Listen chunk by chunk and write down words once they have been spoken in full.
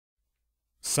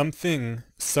Something,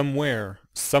 somewhere,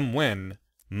 somewhen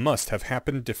must have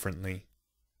happened differently.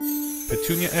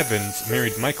 Petunia Evans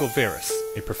married Michael Verris,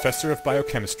 a professor of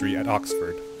biochemistry at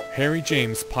Oxford. Harry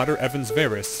James Potter Evans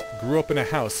Verris grew up in a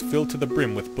house filled to the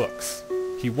brim with books.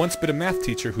 He once been a math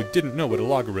teacher who didn't know what a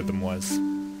logarithm was.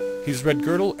 He's read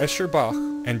Gödel, Escher, Bach,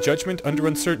 and Judgment Under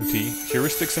Uncertainty,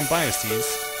 Heuristics and Biases,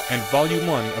 and Volume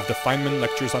 1 of the Feynman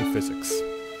Lectures on Physics.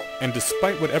 And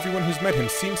despite what everyone who's met him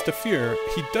seems to fear,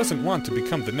 he doesn't want to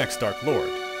become the next Dark Lord.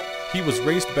 He was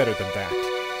raised better than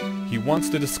that. He wants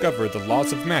to discover the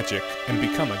laws of magic and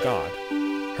become a god.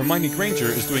 Hermione Granger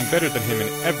is doing better than him in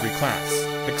every class,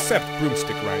 except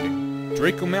broomstick riding.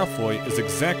 Draco Malfoy is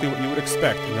exactly what you would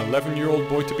expect an 11-year-old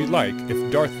boy to be like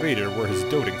if Darth Vader were his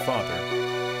doting father.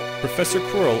 Professor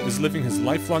Quirrell is living his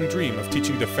lifelong dream of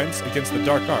teaching defense against the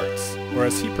dark arts, or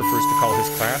as he prefers to call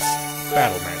his class,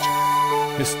 battle magic.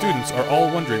 His students are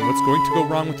all wondering what's going to go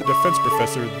wrong with the defense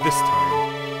professor this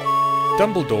time.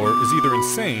 Dumbledore is either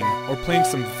insane or playing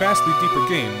some vastly deeper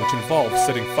game which involves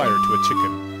setting fire to a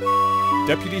chicken.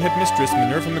 Deputy Headmistress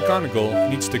Minerva McGonagall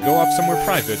needs to go off somewhere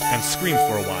private and scream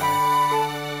for a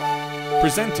while.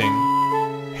 Presenting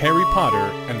Harry Potter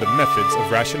and the Methods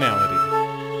of Rationality.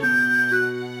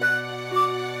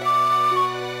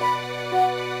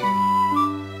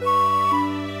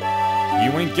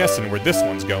 You ain't guessing where this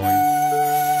one's going.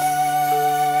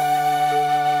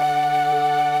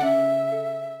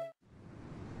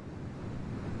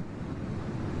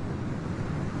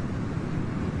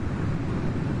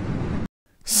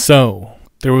 So,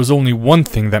 there was only one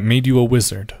thing that made you a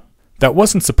wizard. That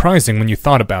wasn't surprising when you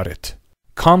thought about it.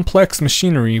 Complex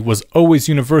machinery was always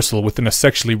universal within a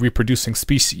sexually reproducing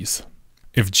species.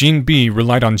 If gene B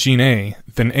relied on gene A,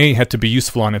 then A had to be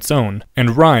useful on its own,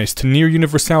 and rise to near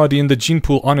universality in the gene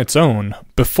pool on its own,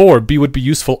 before B would be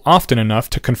useful often enough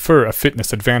to confer a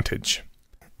fitness advantage.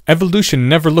 Evolution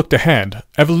never looked ahead.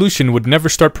 Evolution would never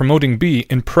start promoting B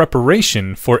in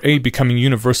preparation for A becoming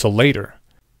universal later.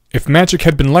 If magic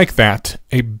had been like that,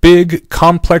 a big,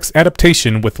 complex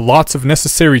adaptation with lots of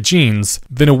necessary genes,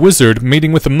 then a wizard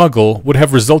mating with a muggle would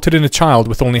have resulted in a child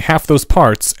with only half those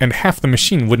parts, and half the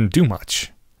machine wouldn't do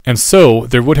much. And so,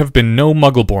 there would have been no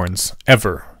muggleborns,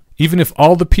 ever. Even if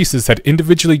all the pieces had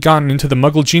individually gotten into the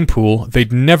muggle gene pool,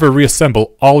 they'd never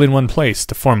reassemble all in one place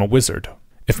to form a wizard.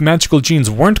 If magical genes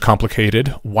weren't complicated,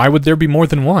 why would there be more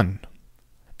than one?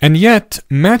 And yet,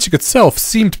 magic itself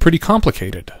seemed pretty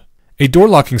complicated. A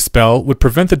door-locking spell would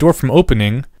prevent the door from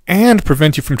opening, and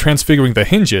prevent you from transfiguring the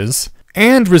hinges,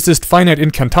 and resist finite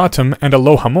incantatum and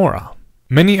alohomora.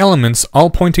 Many elements all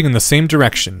pointing in the same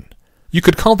direction. You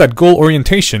could call that goal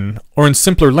orientation, or in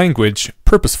simpler language,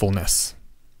 purposefulness.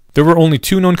 There were only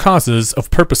two known causes of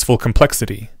purposeful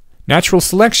complexity. Natural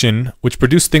selection, which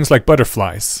produced things like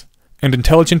butterflies, and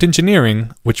intelligent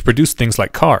engineering, which produced things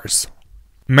like cars.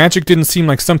 Magic didn't seem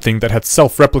like something that had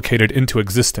self-replicated into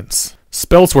existence.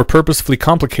 Spells were purposefully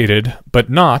complicated, but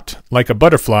not, like a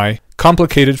butterfly,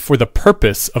 complicated for the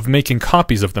purpose of making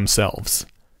copies of themselves.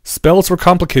 Spells were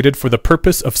complicated for the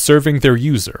purpose of serving their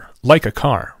user, like a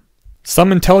car.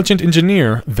 Some intelligent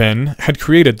engineer, then, had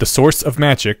created the source of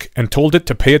magic and told it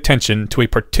to pay attention to a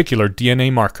particular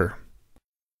DNA marker.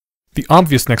 The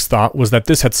obvious next thought was that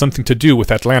this had something to do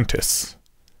with Atlantis.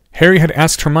 Harry had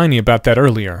asked Hermione about that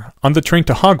earlier, on the train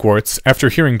to Hogwarts after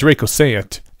hearing Draco say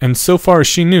it, and so far as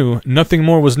she knew, nothing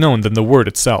more was known than the word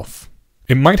itself.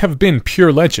 It might have been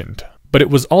pure legend, but it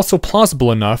was also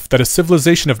plausible enough that a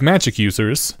civilization of magic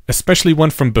users, especially one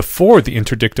from before the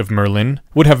interdict of Merlin,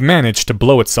 would have managed to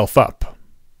blow itself up.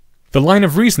 The line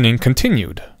of reasoning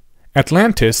continued.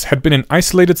 Atlantis had been an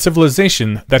isolated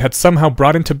civilization that had somehow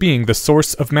brought into being the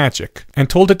source of magic, and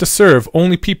told it to serve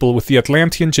only people with the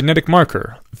Atlantean genetic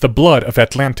marker, the blood of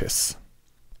Atlantis.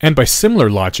 And by similar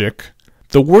logic,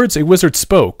 the words a wizard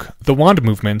spoke, the wand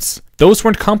movements, those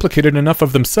weren't complicated enough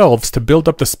of themselves to build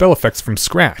up the spell effects from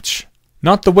scratch.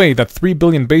 Not the way that 3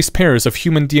 billion base pairs of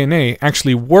human DNA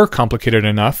actually were complicated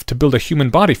enough to build a human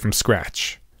body from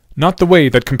scratch. Not the way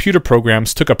that computer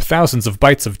programs took up thousands of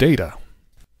bytes of data.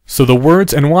 So the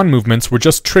words and wand movements were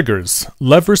just triggers,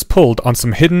 levers pulled on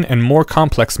some hidden and more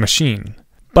complex machine.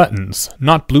 Buttons,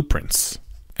 not blueprints.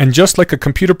 And just like a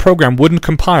computer program wouldn't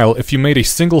compile if you made a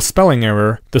single spelling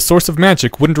error, the source of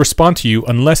magic wouldn't respond to you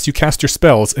unless you cast your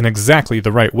spells in exactly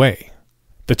the right way.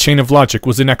 The chain of logic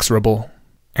was inexorable,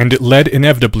 and it led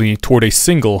inevitably toward a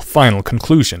single final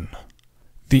conclusion.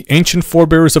 The ancient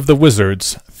forebears of the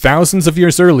wizards, thousands of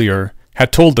years earlier,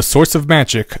 had told the source of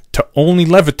magic to only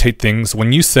levitate things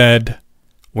when you said,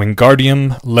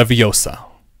 Wingardium Leviosa.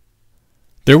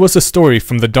 There was a story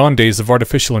from the dawn days of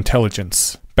artificial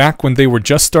intelligence, back when they were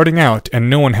just starting out and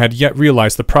no one had yet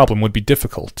realized the problem would be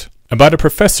difficult, about a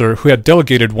professor who had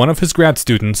delegated one of his grad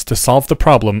students to solve the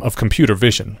problem of computer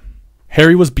vision.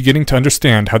 Harry was beginning to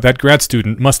understand how that grad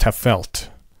student must have felt.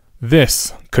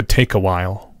 This could take a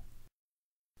while.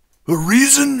 A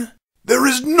reason? There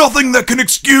is nothing that can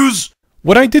excuse...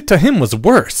 What I did to him was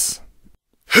worse.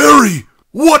 Harry,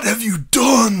 what have you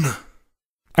done?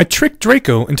 I tricked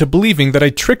Draco into believing that I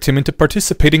tricked him into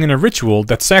participating in a ritual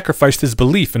that sacrificed his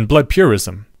belief in blood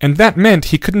purism, and that meant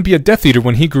he couldn't be a Death Eater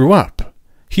when he grew up.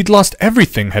 He'd lost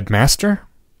everything, Headmaster.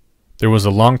 There was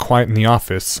a long quiet in the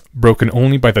office, broken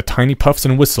only by the tiny puffs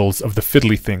and whistles of the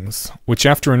fiddly things, which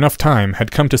after enough time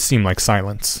had come to seem like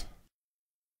silence.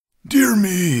 Dear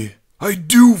me, I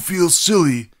do feel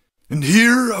silly. And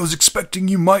here I was expecting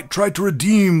you might try to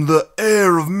redeem the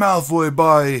heir of Malfoy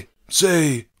by,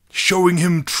 say, showing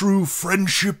him true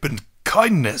friendship and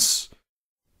kindness.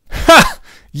 Ha!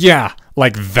 Yeah,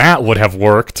 like that would have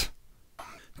worked.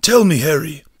 Tell me,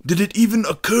 Harry, did it even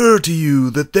occur to you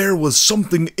that there was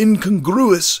something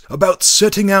incongruous about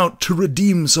setting out to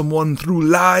redeem someone through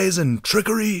lies and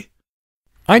trickery?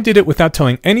 I did it without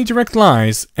telling any direct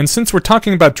lies, and since we're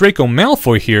talking about Draco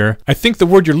Malfoy here, I think the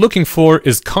word you're looking for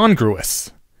is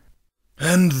congruous.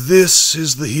 And this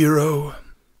is the hero.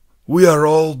 We are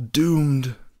all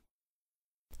doomed.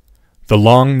 The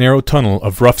long, narrow tunnel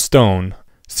of rough stone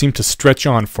seemed to stretch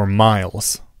on for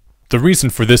miles. The reason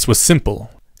for this was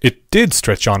simple. It did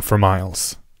stretch on for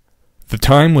miles. The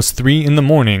time was 3 in the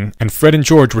morning, and Fred and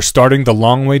George were starting the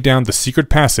long way down the secret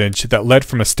passage that led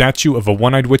from a statue of a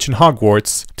one-eyed witch in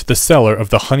Hogwarts to the cellar of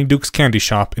the Honeyduke's candy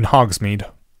shop in Hogsmeade.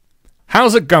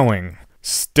 How's it going?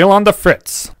 Still on the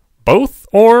fritz? Both,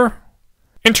 or?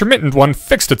 Intermittent one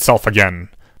fixed itself again.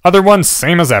 Other one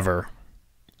same as ever.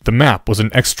 The map was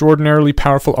an extraordinarily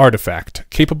powerful artifact,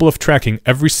 capable of tracking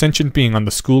every sentient being on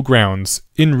the school grounds,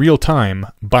 in real time,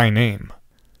 by name.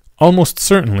 Almost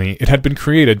certainly, it had been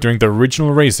created during the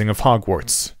original raising of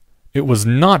Hogwarts. It was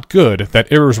not good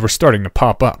that errors were starting to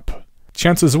pop up.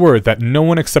 Chances were that no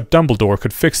one except Dumbledore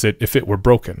could fix it if it were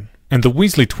broken. And the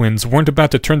Weasley twins weren't about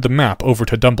to turn the map over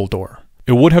to Dumbledore.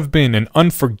 It would have been an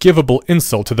unforgivable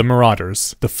insult to the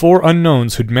Marauders, the 4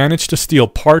 unknowns who'd managed to steal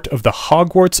part of the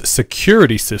Hogwarts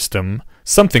security system,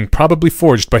 something probably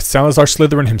forged by Salazar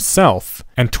Slytherin himself,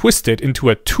 and twist it into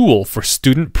a tool for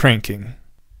student pranking.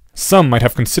 Some might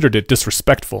have considered it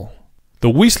disrespectful. The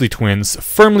Weasley twins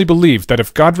firmly believed that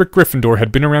if Godric Gryffindor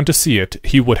had been around to see it,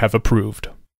 he would have approved.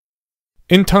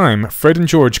 In time, Fred and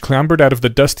George clambered out of the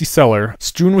dusty cellar,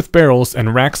 strewn with barrels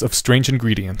and racks of strange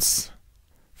ingredients.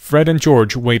 Fred and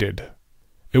George waited.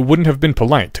 It wouldn't have been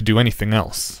polite to do anything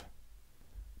else.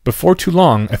 Before too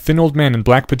long, a thin old man in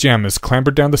black pajamas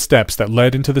clambered down the steps that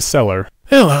led into the cellar.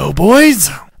 Hello, boys.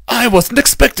 I wasn't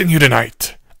expecting you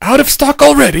tonight. Out of stock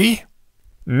already?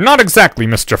 Not exactly,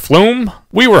 Mr. Flume.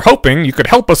 We were hoping you could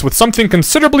help us with something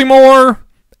considerably more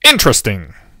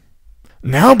interesting.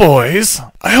 Now, boys,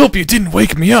 I hope you didn't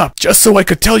wake me up just so I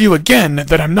could tell you again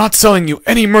that I'm not selling you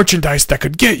any merchandise that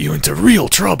could get you into real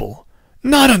trouble.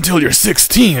 Not until you're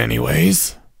 16,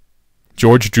 anyways.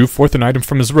 George drew forth an item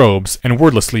from his robes and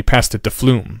wordlessly passed it to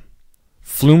Flume.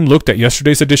 Flume looked at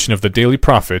yesterday's edition of the Daily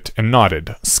Prophet and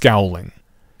nodded, scowling.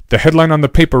 The headline on the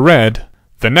paper read,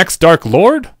 "The Next Dark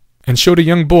Lord?" and showed a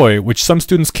young boy which some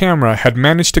student's camera had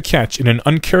managed to catch in an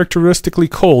uncharacteristically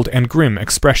cold and grim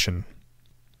expression.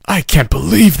 I can't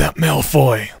believe that,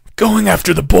 Malfoy. Going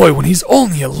after the boy when he's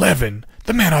only 11.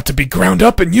 The man ought to be ground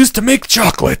up and used to make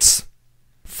chocolates.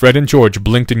 Fred and George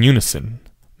blinked in unison.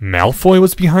 Malfoy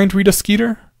was behind Rita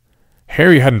Skeeter?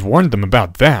 Harry hadn't warned them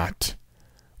about that.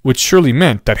 Which surely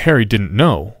meant that Harry didn't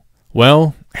know.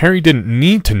 Well, Harry didn't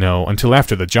need to know until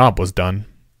after the job was done.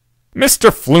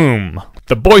 Mr. Flume,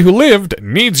 the boy who lived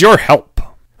needs your help.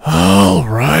 All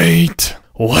right.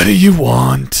 What do you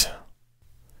want?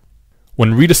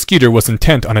 When Rita Skeeter was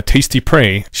intent on a tasty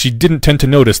prey, she didn't tend to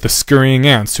notice the scurrying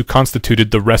ants who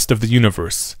constituted the rest of the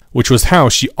universe, which was how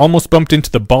she almost bumped into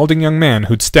the balding young man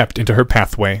who'd stepped into her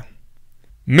pathway.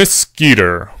 Miss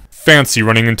Skeeter, fancy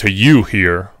running into you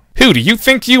here. Who do you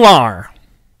think you are?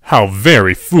 How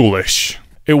very foolish.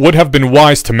 It would have been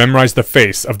wise to memorize the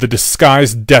face of the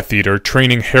disguised Death Eater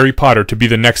training Harry Potter to be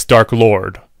the next Dark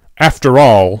Lord. After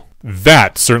all,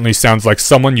 that certainly sounds like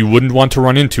someone you wouldn't want to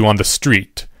run into on the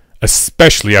street,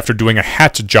 especially after doing a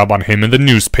hatchet job on him in the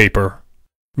newspaper.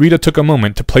 Rita took a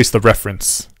moment to place the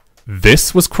reference.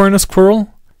 This was Quirnus Quirrell?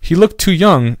 He looked too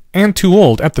young and too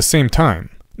old at the same time.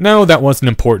 No, that wasn't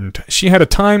important. She had a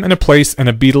time and a place and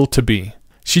a beetle to be.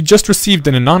 She'd just received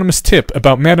an anonymous tip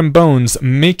about Madame Bones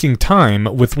making time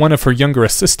with one of her younger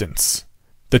assistants.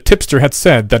 The tipster had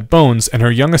said that Bones and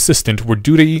her young assistant were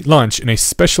due to eat lunch in a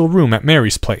special room at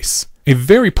Mary's place, a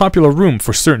very popular room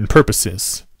for certain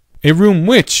purposes. A room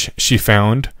which, she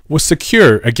found, was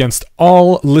secure against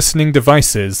all listening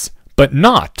devices, but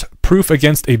not proof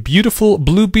against a beautiful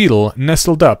blue beetle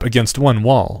nestled up against one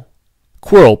wall.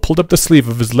 Quirrell pulled up the sleeve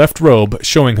of his left robe,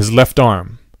 showing his left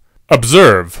arm.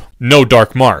 "Observe, no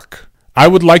dark mark. I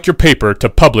would like your paper to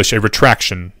publish a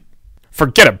retraction."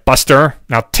 "Forget it, Buster.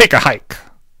 Now take a hike."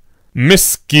 "Miss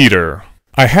Skeeter,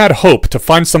 I had hoped to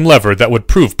find some lever that would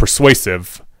prove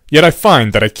persuasive, yet I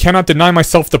find that I cannot deny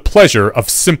myself the pleasure of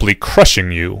simply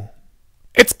crushing you."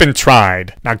 "It's been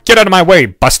tried. Now get out of my way,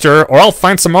 Buster, or I'll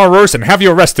find some murderers and have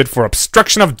you arrested for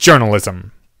obstruction of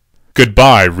journalism."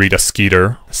 "Goodbye, Rita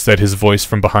Skeeter," said his voice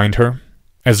from behind her.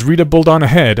 As Rita bowled on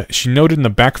ahead, she noted in the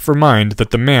back of her mind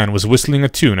that the man was whistling a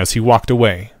tune as he walked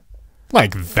away.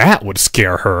 Like that would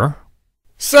scare her.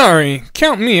 "Sorry,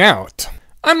 count me out.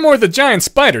 I'm more the giant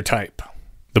spider type."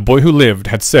 The boy who lived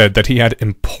had said that he had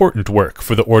important work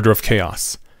for the Order of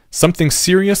Chaos, something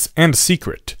serious and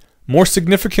secret, more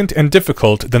significant and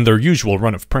difficult than their usual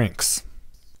run of pranks.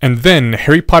 And then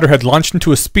Harry Potter had launched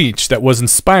into a speech that was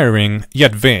inspiring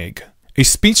yet vague. A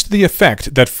speech to the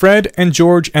effect that Fred and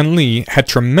George and Lee had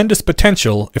tremendous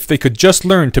potential if they could just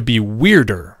learn to be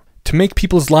weirder, to make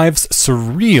people's lives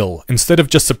surreal instead of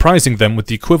just surprising them with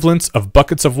the equivalents of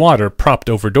buckets of water propped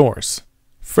over doors.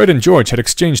 Fred and George had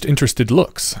exchanged interested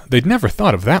looks. They'd never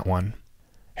thought of that one.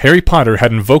 Harry Potter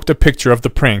had invoked a picture of the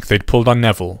prank they'd pulled on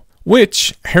Neville,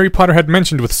 which, Harry Potter had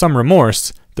mentioned with some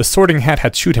remorse, the Sorting Hat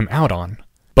had chewed him out on,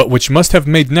 but which must have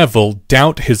made Neville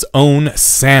doubt his own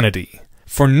sanity.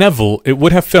 For Neville, it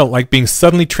would have felt like being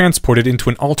suddenly transported into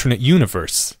an alternate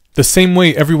universe, the same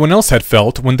way everyone else had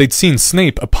felt when they'd seen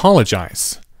Snape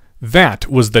apologize. That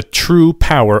was the true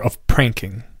power of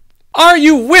pranking. "Are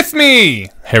you with me?"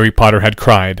 Harry Potter had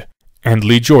cried, and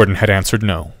Lee Jordan had answered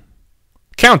no.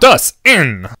 "Count us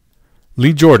in!"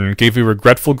 Lee Jordan gave a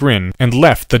regretful grin and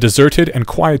left the deserted and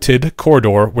quieted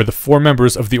corridor where the 4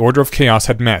 members of the Order of Chaos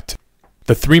had met.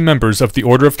 The 3 members of the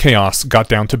Order of Chaos got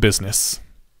down to business.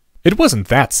 It wasn't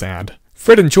that sad.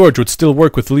 Fred and George would still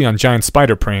work with Lee on giant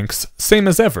spider pranks, same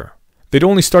as ever. They'd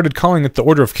only started calling it the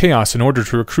Order of Chaos in order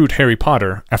to recruit Harry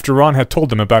Potter after Ron had told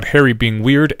them about Harry being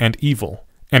weird and evil.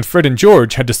 And Fred and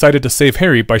George had decided to save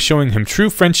Harry by showing him true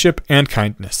friendship and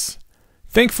kindness.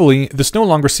 Thankfully, this no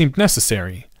longer seemed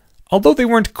necessary, although they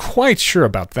weren't quite sure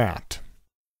about that.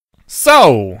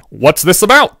 "So, what's this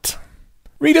about?"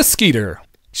 "Rita Skeeter.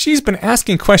 She's been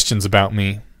asking questions about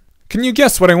me. Can you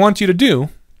guess what I want you to do?"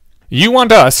 "You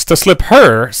want us to slip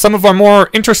her some of our more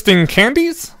interesting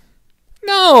candies?"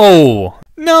 No!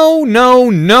 No, no,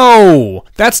 no!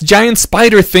 That's giant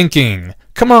spider thinking!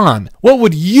 Come on, what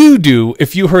would you do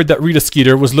if you heard that Rita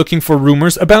Skeeter was looking for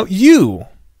rumors about you?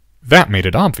 That made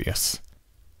it obvious.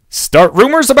 "Start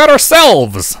rumors about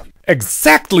ourselves!"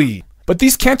 Exactly! But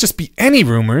these can't just be any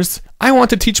rumors. I want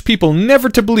to teach people never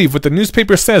to believe what the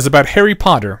newspaper says about Harry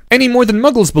Potter, any more than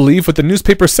Muggles believe what the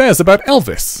newspaper says about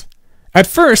Elvis. At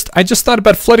first, I just thought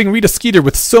about flooding Rita Skeeter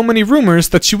with so many rumors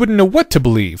that she wouldn't know what to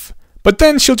believe. But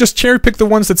then she'll just cherry-pick the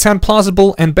ones that sound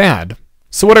plausible and bad.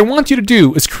 So what I want you to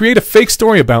do is create a fake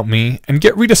story about me and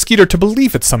get Rita Skeeter to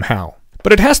believe it somehow.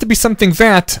 But it has to be something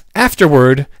that,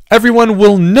 afterward, everyone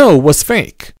will know was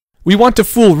fake. We want to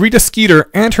fool Rita Skeeter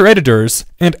and her editors,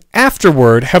 and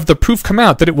afterward have the proof come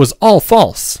out that it was all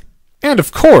false. And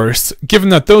of course, given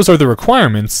that those are the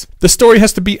requirements, the story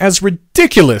has to be as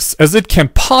ridiculous as it can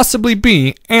possibly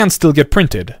be and still get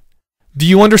printed. Do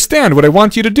you understand what I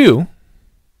want you to do?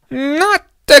 Not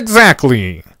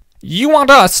exactly. You want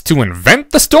us to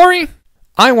invent the story?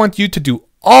 I want you to do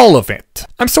all of it.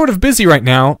 I'm sort of busy right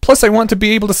now, plus I want to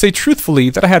be able to say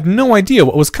truthfully that I had no idea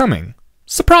what was coming.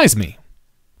 Surprise me.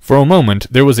 For a moment,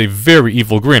 there was a very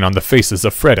evil grin on the faces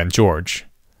of Fred and George.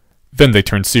 Then they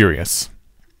turned serious.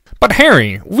 But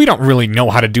Harry, we don't really know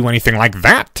how to do anything like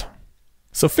that.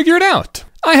 So figure it out.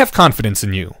 I have confidence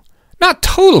in you. Not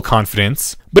total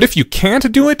confidence, but if you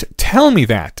can't do it, tell me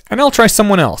that, and I'll try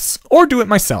someone else, or do it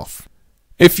myself.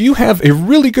 If you have a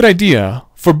really good idea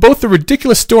for both the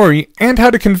ridiculous story and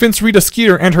how to convince Rita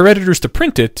Skeeter and her editors to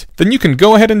print it, then you can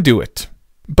go ahead and do it.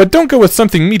 But don't go with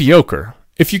something mediocre.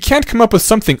 If you can't come up with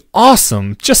something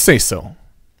awesome, just say so.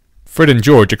 Fred and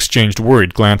George exchanged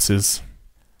worried glances.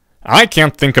 I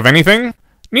can't think of anything.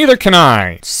 Neither can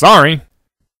I. Sorry.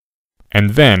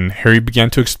 And then Harry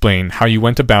began to explain how you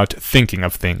went about thinking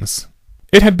of things.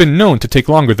 It had been known to take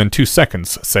longer than 2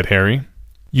 seconds, said Harry.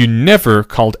 You never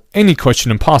called any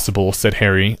question impossible, said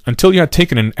Harry, until you had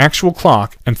taken an actual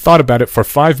clock and thought about it for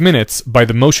 5 minutes by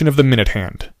the motion of the minute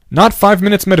hand. Not 5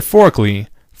 minutes metaphorically,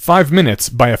 5 minutes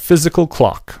by a physical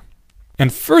clock.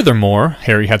 And furthermore,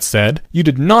 Harry had said, you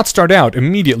did not start out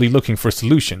immediately looking for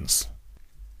solutions.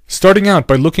 Starting out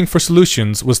by looking for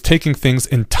solutions was taking things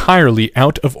entirely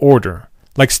out of order,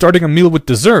 like starting a meal with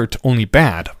dessert, only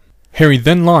bad. Harry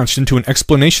then launched into an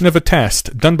explanation of a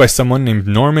test done by someone named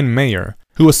Norman Mayer,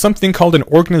 who was something called an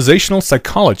organizational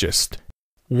psychologist.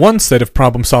 One set of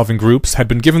problem-solving groups had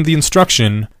been given the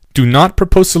instruction, do not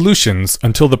propose solutions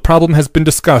until the problem has been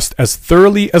discussed as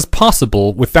thoroughly as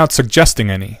possible without suggesting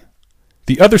any.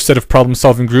 The other set of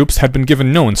problem-solving groups had been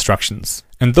given no instructions,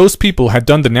 and those people had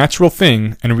done the natural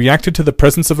thing and reacted to the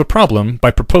presence of a problem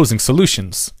by proposing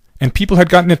solutions. And people had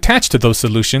gotten attached to those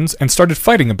solutions and started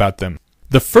fighting about them.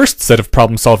 The first set of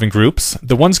problem-solving groups,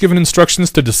 the ones given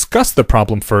instructions to discuss the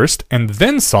problem first and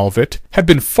then solve it, had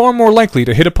been far more likely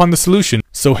to hit upon the solution,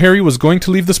 so Harry was going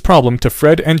to leave this problem to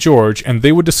Fred and George and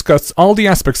they would discuss all the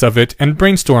aspects of it and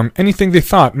brainstorm anything they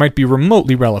thought might be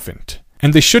remotely relevant.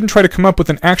 And they shouldn't try to come up with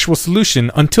an actual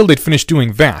solution until they'd finished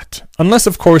doing that. Unless,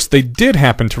 of course, they did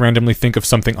happen to randomly think of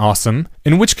something awesome,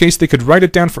 in which case they could write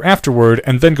it down for afterward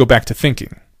and then go back to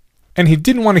thinking. And he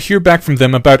didn't want to hear back from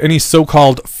them about any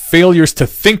so-called failures to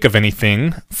think of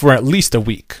anything for at least a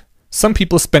week. Some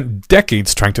people spent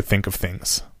decades trying to think of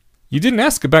things. You didn't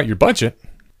ask about your budget.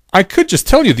 I could just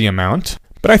tell you the amount,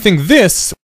 but I think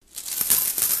this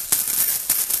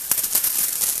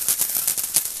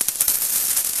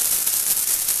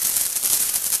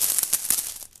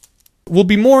will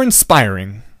be more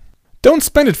inspiring. Don't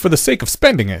spend it for the sake of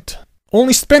spending it.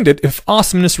 Only spend it if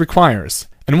awesomeness requires.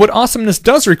 And what awesomeness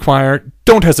does require,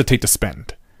 don't hesitate to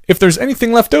spend. If there's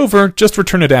anything left over, just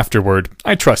return it afterward.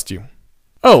 I trust you.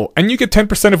 Oh, and you get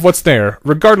 10% of what's there,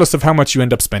 regardless of how much you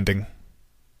end up spending.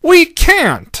 We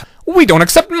can't! We don't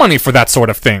accept money for that sort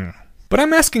of thing! But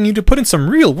I'm asking you to put in some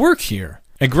real work here.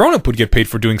 A grown-up would get paid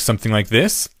for doing something like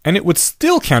this, and it would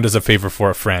still count as a favor for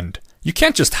a friend. You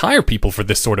can't just hire people for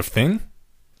this sort of thing.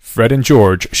 Fred and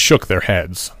George shook their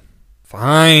heads.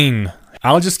 Fine.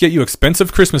 I'll just get you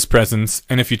expensive Christmas presents,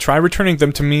 and if you try returning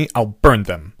them to me, I'll burn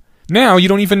them. Now you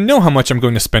don't even know how much I'm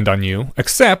going to spend on you,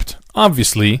 except,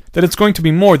 obviously, that it's going to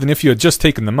be more than if you had just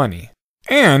taken the money.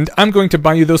 And I'm going to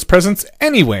buy you those presents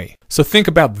anyway, so think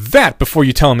about that before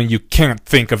you tell me you can't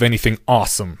think of anything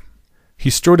awesome. He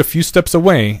strode a few steps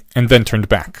away, and then turned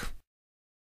back.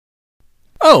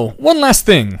 Oh, one last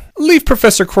thing. Leave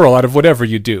Professor Quirrell out of whatever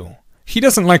you do. He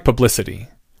doesn't like publicity.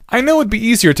 I know it'd be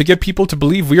easier to get people to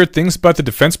believe weird things about the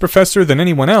defense professor than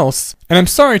anyone else, and I'm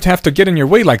sorry to have to get in your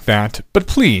way like that, but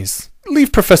please,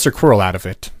 leave Professor Quirrell out of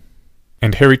it.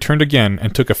 And Harry turned again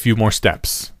and took a few more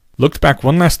steps, looked back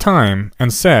one last time,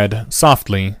 and said,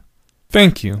 softly,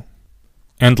 "Thank you,"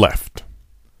 and left.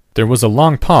 There was a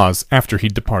long pause after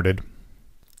he'd departed.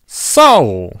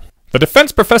 So, the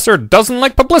defense professor doesn't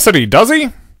like publicity, does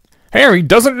he? Harry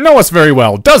doesn't know us very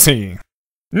well, does he?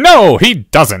 No, he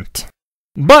doesn't.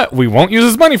 But we won't use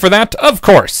his money for that, of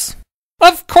course.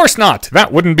 Of course not,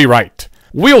 that wouldn't be right.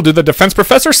 We'll do the defense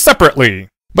professor separately.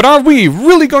 But are we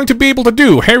really going to be able to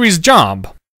do Harry's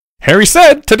job? Harry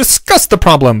said to discuss the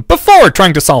problem before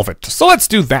trying to solve it, so let's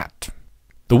do that.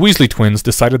 The Weasley twins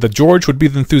decided that George would be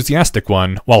the enthusiastic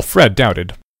one, while Fred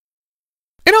doubted.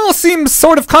 It all seems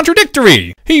sort of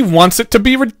contradictory. He wants it to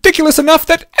be ridiculous enough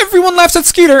that everyone laughs at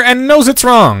Skeeter and knows it's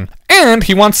wrong. And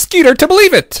he wants Skeeter to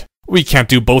believe it. We can't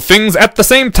do both things at the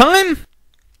same time.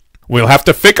 We'll have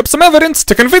to fake up some evidence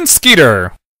to convince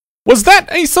Skeeter. Was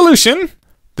that a solution?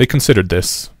 They considered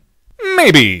this.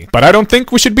 Maybe, but I don't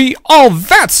think we should be all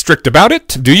that strict about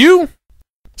it, do you?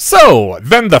 So,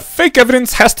 then the fake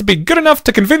evidence has to be good enough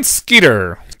to convince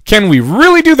Skeeter. Can we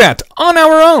really do that on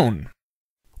our own?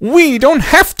 We don't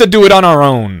have to do it on our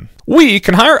own. We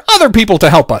can hire other people to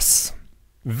help us.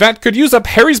 That could use up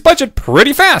Harry's budget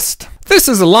pretty fast. This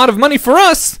is a lot of money for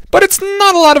us, but it's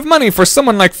not a lot of money for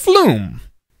someone like Flume.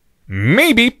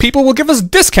 Maybe people will give us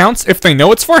discounts if they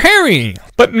know it's for Harry.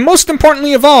 But most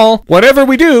importantly of all, whatever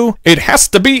we do, it has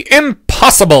to be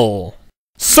impossible.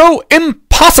 So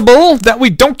impossible that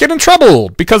we don't get in trouble,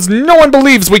 because no one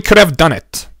believes we could have done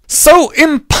it. So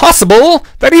impossible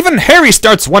that even Harry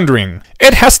starts wondering.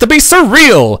 It has to be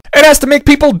surreal. It has to make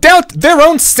people doubt their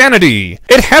own sanity.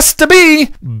 It has to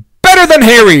be better than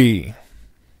Harry.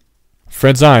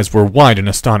 Fred's eyes were wide in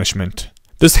astonishment.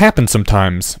 This happened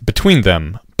sometimes, between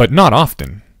them, but not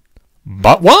often.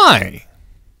 But why?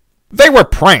 They were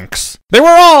pranks. They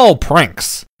were all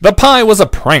pranks. The pie was a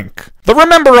prank. The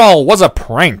Remember-All was a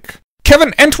prank.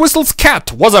 Kevin Entwistle's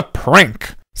cat was a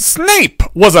prank. Snape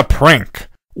was a prank.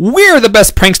 We're the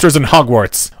best pranksters in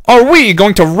Hogwarts. Are we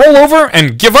going to roll over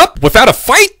and give up without a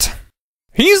fight?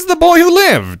 He's the boy who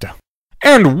lived.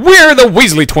 And we're the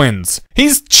Weasley twins.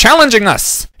 He's challenging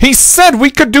us. He said we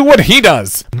could do what he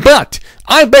does. But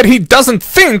I bet he doesn't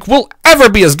think we'll ever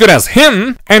be as good as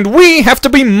him. And we have to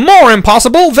be more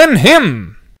impossible than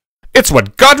him. It's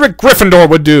what Godric Gryffindor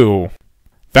would do.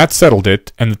 That settled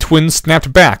it, and the twins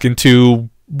snapped back into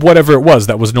whatever it was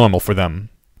that was normal for them.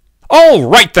 All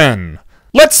right then.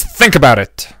 Let's think about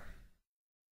it.